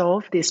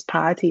dissolve this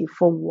party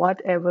for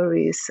whatever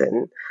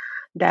reason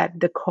that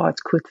the court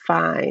could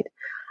find.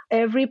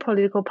 Every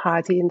political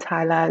party in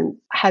Thailand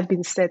had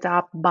been set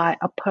up by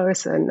a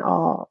person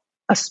or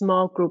a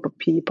small group of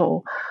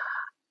people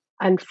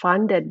and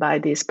funded by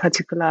these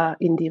particular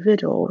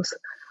individuals.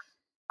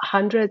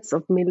 Hundreds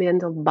of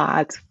millions of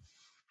baht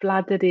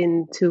flooded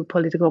into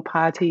political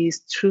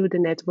parties through the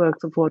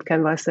networks of vote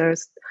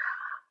canvassers,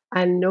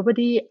 and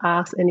nobody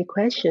asked any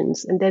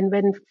questions. And then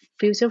when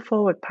Future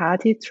Forward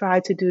Party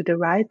tried to do the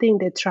right thing,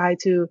 they tried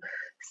to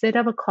set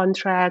up a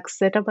contract,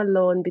 set up a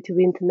loan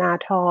between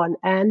Thanathorn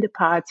and the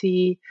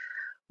party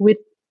with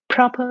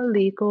proper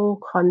legal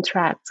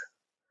contract.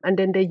 And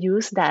then they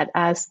use that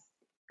as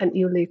an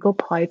illegal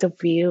point of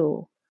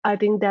view. I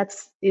think that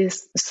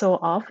is so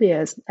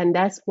obvious. And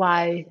that's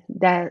why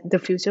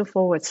the Future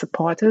Forward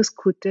supporters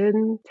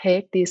couldn't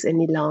take this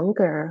any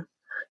longer.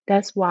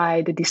 That's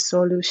why the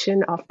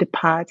dissolution of the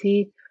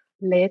party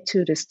led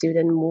to the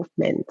student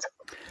movement.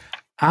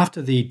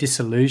 After the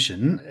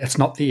dissolution, it's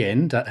not the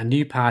end. A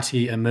new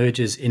party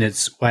emerges in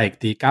its wake,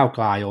 the Khao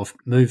Klai, or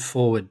Move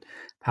Forward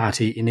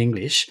Party in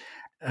English.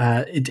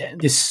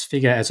 This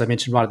figure, as I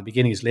mentioned right at the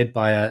beginning, is led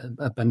by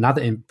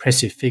another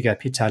impressive figure,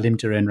 Pita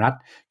Limjaroenrat.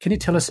 Can you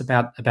tell us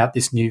about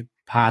this new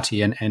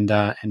party and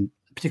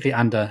particularly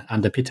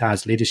under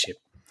Pita's leadership?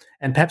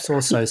 And perhaps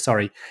also,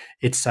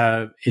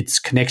 its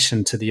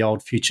connection to the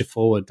old Future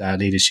Forward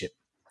leadership.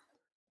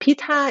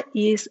 Pita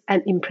is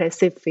an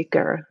impressive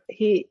figure.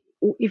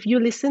 If you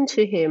listen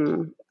to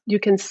him, you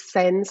can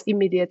sense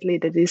immediately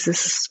that this is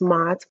a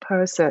smart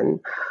person,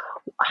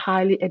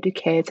 highly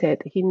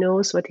educated. He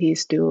knows what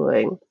he's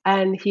doing.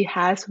 And he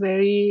has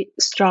very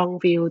strong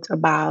views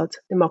about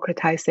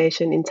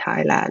democratization in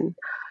Thailand.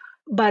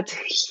 But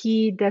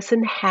he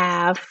doesn't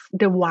have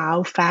the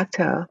wow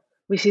factor,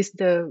 which is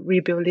the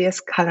rebellious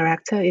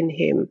character in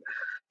him.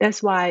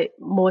 That's why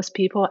most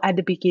people at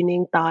the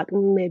beginning thought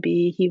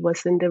maybe he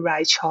wasn't the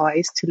right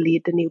choice to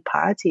lead the new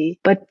party.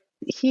 But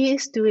he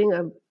is doing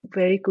a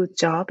very good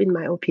job, in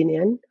my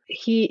opinion.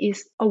 He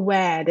is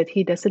aware that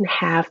he doesn't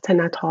have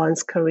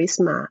Thanathorn's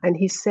charisma, and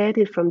he said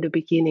it from the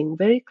beginning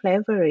very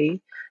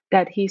cleverly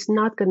that he's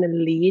not going to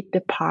lead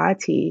the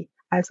party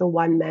as a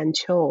one-man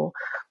show,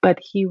 but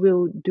he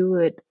will do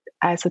it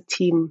as a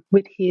team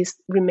with his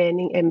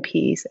remaining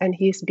MPs, and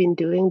he's been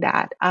doing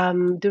that.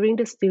 During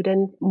the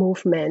student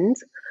movement,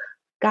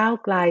 Khao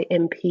Klai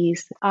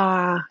MPs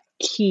are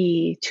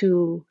key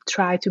to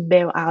try to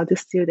bail out the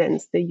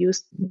students. They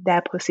used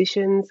their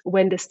positions.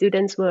 When the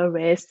students were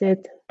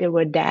arrested, they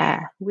were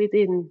there.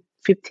 Within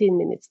 15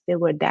 minutes, they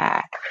were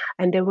there.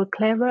 And they were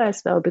clever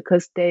as well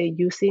because they're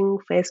using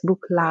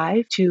Facebook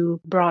Live to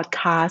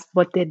broadcast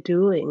what they're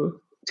doing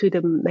to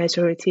the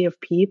majority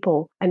of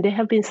people. And they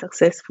have been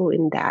successful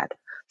in that.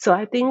 So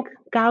I think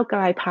Khao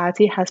Klai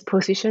Party has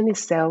positioned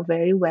itself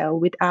very well.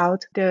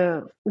 Without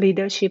the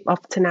leadership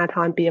of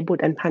Thanathorn,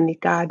 Piyabut and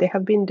Panika, they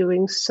have been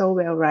doing so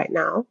well right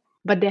now.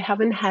 But they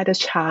haven't had a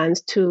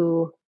chance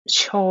to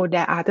show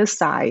their other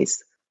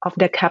sides of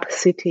their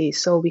capacity.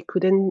 So we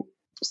couldn't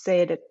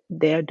say that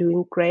they're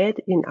doing great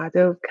in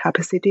other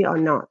capacity or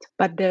not.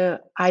 But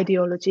the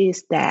ideology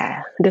is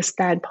there. The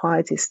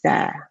standpoint is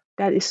there.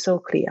 That is so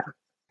clear.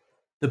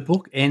 The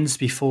book ends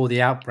before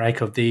the outbreak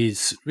of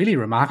these really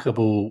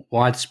remarkable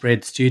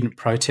widespread student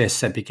protests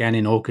that began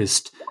in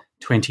August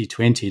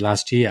 2020,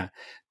 last year.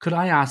 Could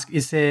I ask,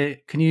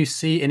 can you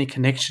see any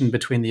connection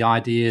between the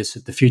ideas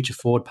that the Future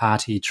Forward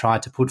Party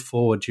tried to put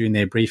forward during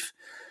their brief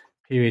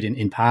period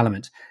in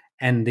Parliament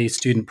and these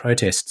student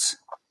protests?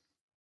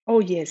 Oh,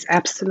 yes,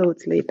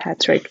 absolutely,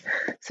 Patrick.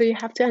 So you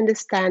have to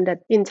understand that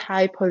in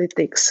Thai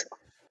politics,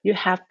 you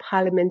have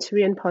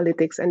parliamentarian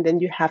politics and then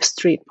you have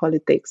street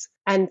politics.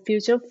 And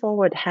Future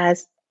Forward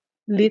has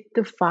lit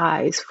the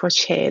fires for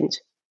change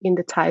in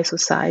the Thai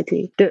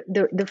society.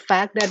 The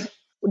fact that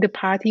the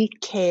party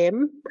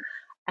came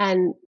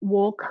and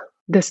woke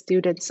the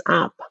students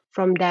up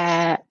from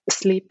their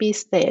sleepy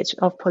stage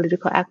of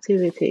political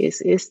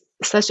activities is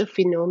such a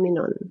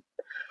phenomenon.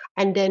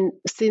 And then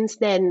since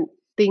then,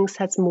 things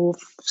has moved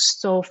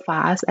so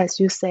fast, as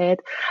you said,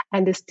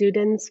 and the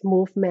students'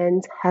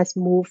 movement has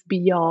moved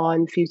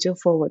beyond Future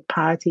Forward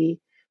Party,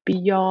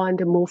 beyond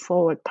the Move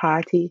Forward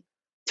Party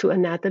to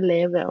another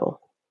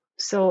level.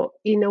 So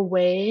in a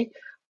way,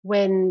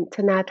 when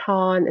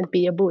Thanathorn and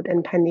Piyabut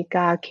and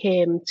Panika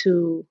came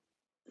to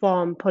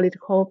form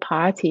political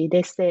party,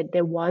 they said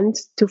they want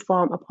to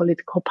form a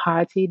political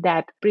party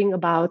that bring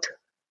about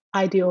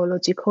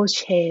ideological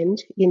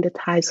change in the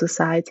Thai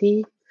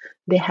society.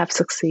 They have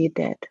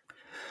succeeded.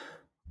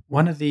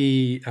 One of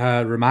the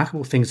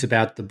remarkable things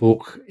about the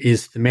book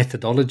is the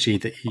methodology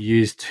that you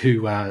used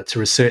to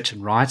research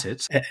and write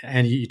it.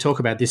 And you talk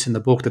about this in the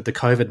book, that the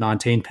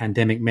COVID-19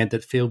 pandemic meant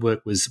that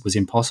fieldwork was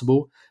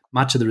impossible.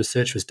 Much of the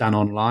research was done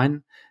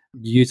online.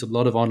 You used a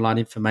lot of online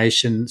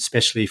information,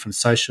 especially from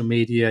social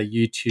media,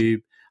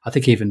 YouTube. I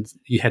think even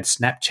you had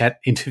Snapchat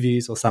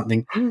interviews or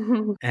something.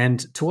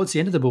 And towards the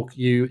end of the book,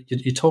 you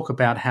talk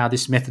about how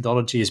this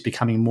methodology is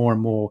becoming more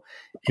and more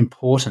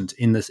important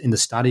in the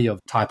study of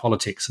Thai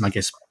politics, and I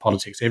guess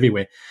politics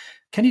everywhere.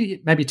 Can you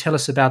maybe tell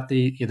us about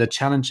the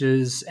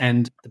challenges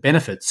and the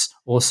benefits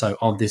also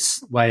of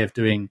this way of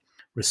doing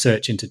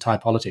research into Thai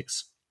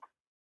politics?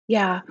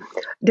 Yeah,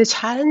 the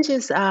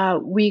challenges are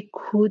we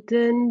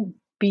couldn't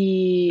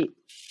be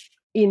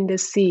in the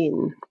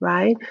scene,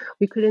 right?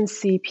 We couldn't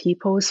see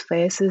people's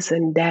faces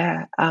and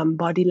their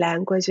body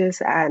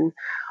languages, and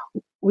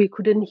we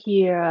couldn't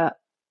hear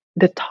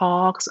the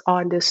talks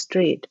on the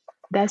street.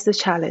 That's the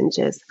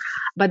challenges.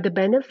 But the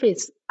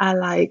benefits are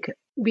like,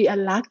 we are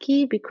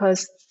lucky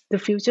because the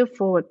Future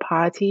Forward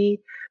Party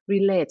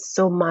relates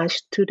so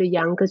much to the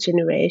younger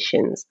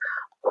generations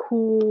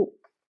who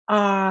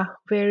are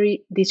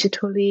very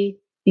digitally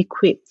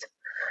equipped.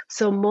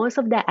 So most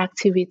of their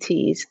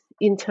activities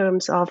in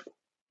terms of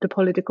the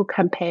political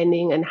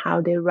campaigning and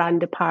how they run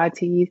the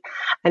party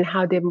and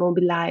how they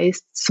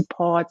mobilize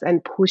support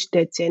and push the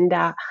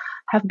agenda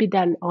have been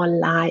done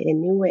online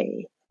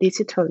anyway,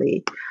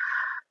 digitally.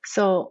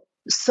 So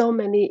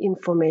many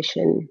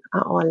information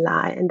are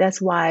online. And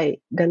that's why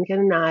Duncan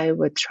and I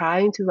were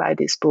trying to write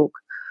this book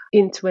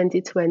in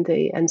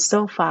 2020 and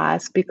so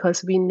fast,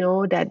 because we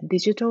know that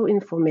digital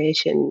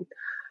information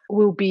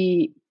will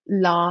be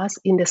lost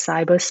in the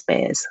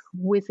cyberspace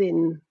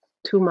within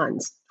 2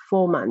 months,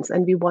 4 months,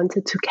 and we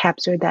wanted to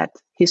capture that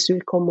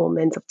historical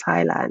moment of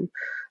Thailand.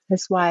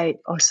 That's why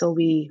also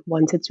we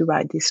wanted to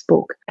write this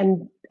book.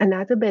 And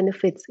another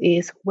benefit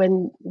is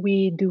when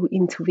we do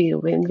interview,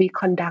 when we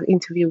conduct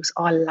interviews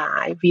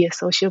online via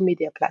social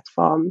media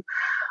platform,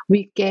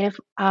 we gave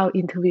our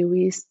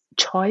interviewees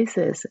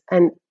choices,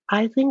 and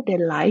I think they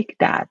like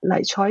that,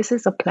 like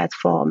choices of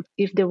platform,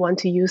 if they want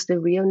to use the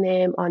real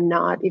name or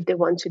not, if they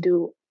want to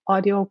do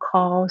audio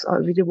calls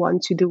or if they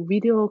want to do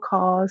video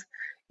calls,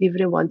 if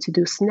they want to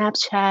do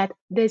Snapchat,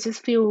 they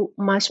just feel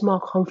much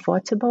more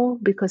comfortable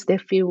because they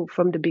feel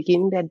from the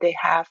beginning that they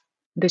have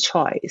the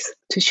choice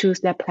to choose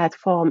their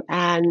platform.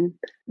 And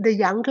the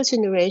younger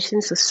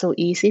generations are so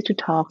easy to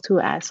talk to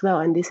as well.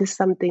 And this is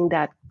something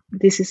that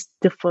this is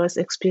the first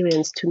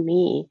experience to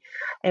me.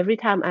 Every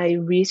time I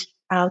reach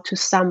out to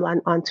someone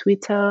on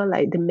Twitter,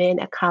 like the main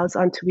accounts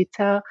on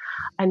Twitter,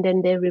 and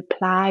then they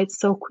replied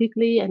so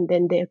quickly and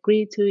then they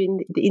agreed to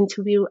in the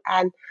interview,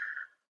 and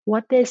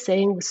what they're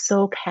saying was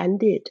so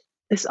candid.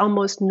 There's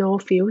almost no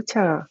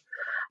filter.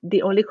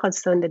 The only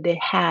concern that they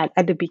had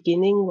at the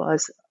beginning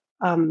was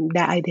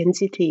their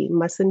identity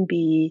mustn't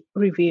be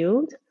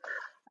revealed.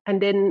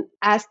 And then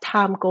as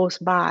time goes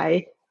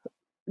by,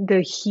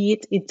 the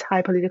heat in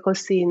Thai political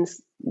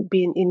scenes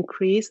being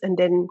increased, and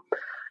then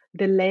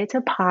the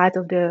later part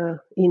of the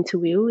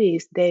interview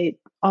is they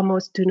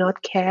almost do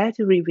not care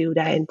to reveal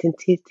their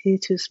identity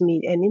to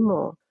me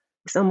anymore.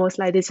 It's almost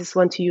like they just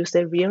want to use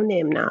their real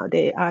name now.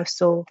 They are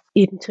so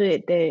into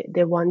it.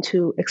 They want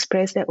to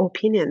express their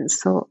opinions.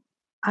 So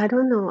I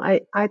don't know.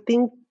 I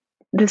think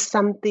there's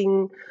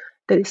something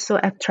that is so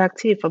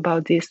attractive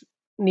about this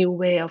new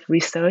way of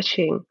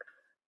researching.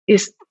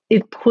 Is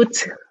it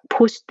push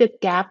the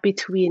gap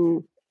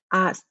between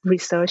us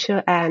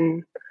researcher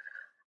and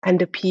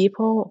the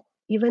people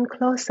even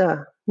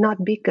closer,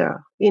 not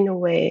bigger in a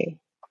way.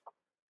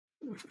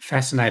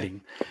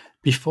 Fascinating.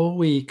 Before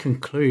we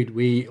conclude,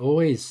 we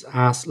always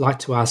like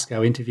to ask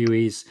our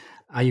interviewees,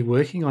 are you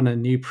working on a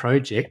new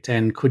project,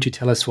 and could you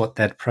tell us what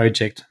that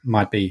project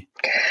might be?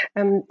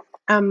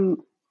 I'm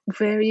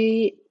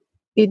very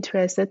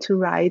interested to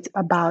write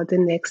about the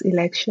next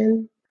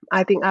election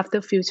I think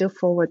after Future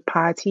Forward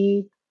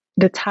Party,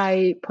 the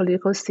Thai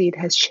political scene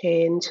has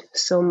changed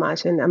so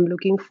much, and I'm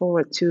looking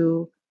forward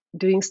to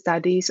doing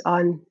studies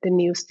on the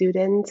new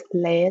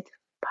student-led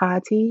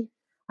party.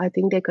 I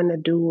think they're going to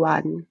do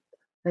one,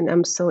 and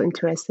I'm so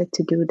interested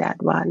to do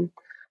that one.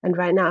 And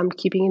right now, I'm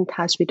keeping in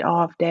touch with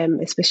all of them,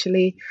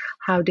 especially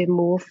how they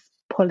move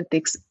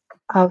politics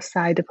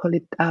outside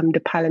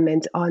the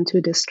parliament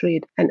onto the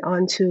street and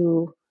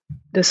onto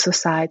the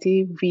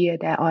society via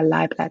their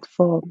online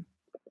platform.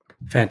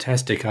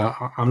 Fantastic.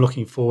 I'm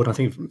looking forward. I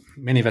think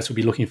many of us will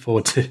be looking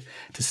forward to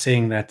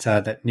seeing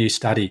that new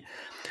study.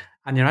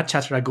 Anyarat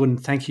Chattaragun,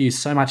 thank you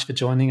so much for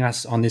joining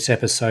us on this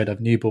episode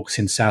of New Books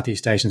in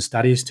Southeast Asian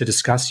Studies to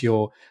discuss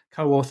your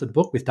co-authored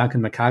book with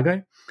Duncan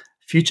Macago,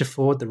 Future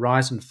Forward, The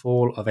Rise and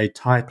Fall of a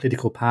Thai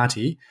Political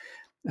Party,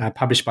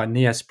 published by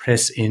Nias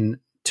Press in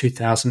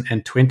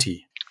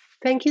 2020.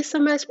 Thank you so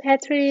much,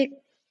 Patrick.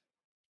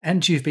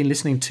 And you've been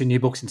listening to New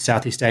Books in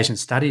Southeast Asian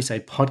Studies,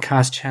 a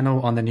podcast channel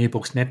on the New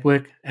Books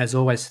Network. As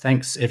always,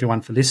 thanks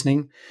everyone for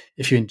listening.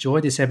 If you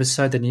enjoyed this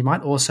episode, then you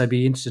might also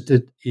be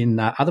interested in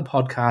other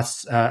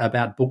podcasts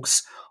about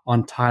books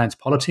on Thailand's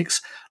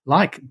politics,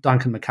 like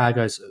Duncan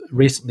Macago's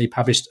recently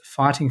published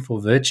Fighting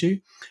for Virtue,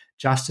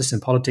 Justice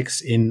and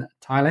Politics in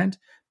Thailand,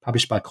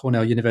 published by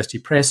Cornell University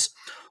Press,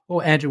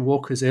 or Andrew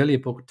Walker's earlier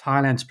book,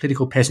 Thailand's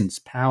Political Peasants,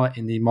 Power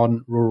in the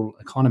Modern Rural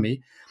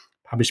Economy,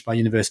 published by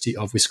University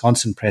of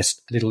Wisconsin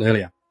Press a little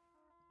earlier.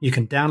 You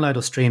can download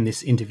or stream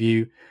this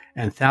interview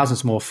and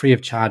thousands more free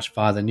of charge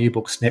via the New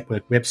Books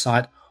Network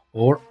website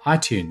or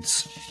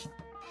iTunes.